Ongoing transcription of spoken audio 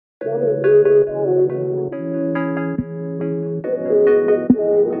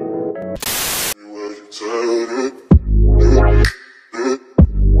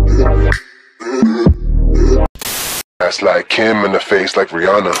That's like Kim in the face like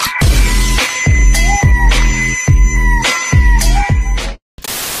Rihanna.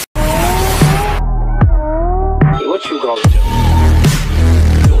 Hey, what you gonna do?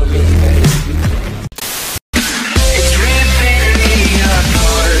 It's ripping me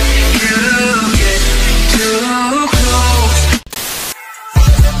apart. You get too close.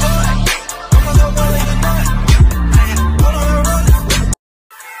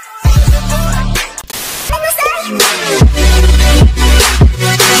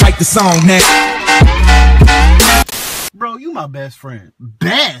 Write the song next. Bro, you my best friend.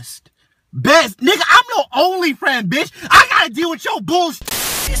 Best? Nigga, I'm your only friend, bitch. I gotta deal with your bullshit.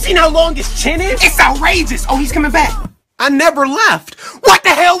 You seen how long his chin is? It's outrageous. Oh, he's coming back. I never left. What the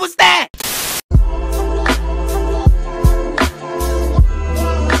hell was that?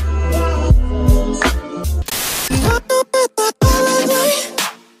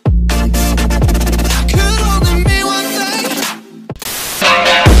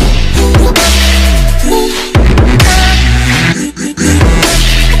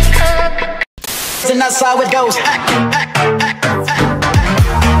 And that's how it goes.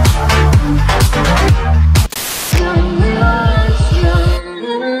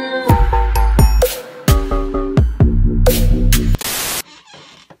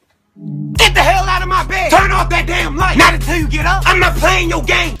 Get the hell out of my bed. Turn off that damn light. Not until you get up. I'm not playing your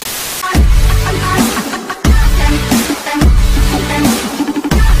game.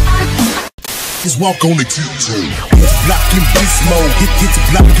 Just walk on the tiptoe. Block in beast mode. Get to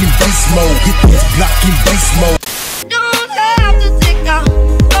block in beast mode. Get to block in beast mode. Don't have to take our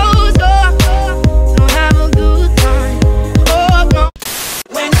clothes off. Don't have a good time. Oh no.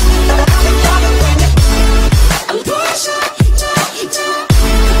 When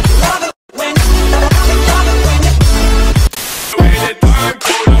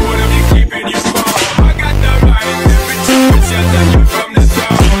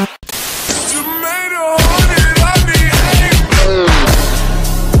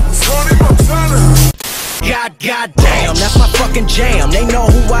God damn, that's my fucking jam. They know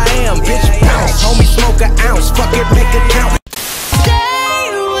who I am, bitch. Bounce, homie, smoke an ounce. Fuck it, make it count. stay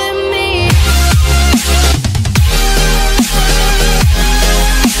with me.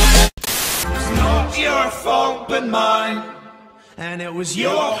 It's not your fault but mine, and it was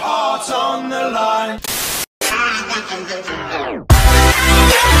your heart on the line.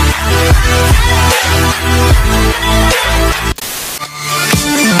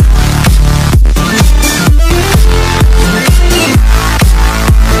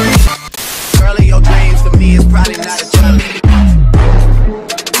 Early your dreams to me is probably not a challenge.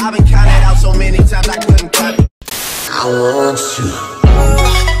 I've been counted out so many times I couldn't cut it. I want you.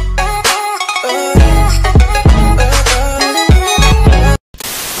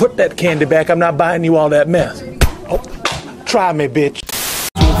 Put that candy back. I'm not buying you all that mess. Oh, try me, bitch.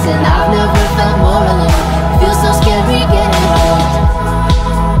 And I've never felt more alone.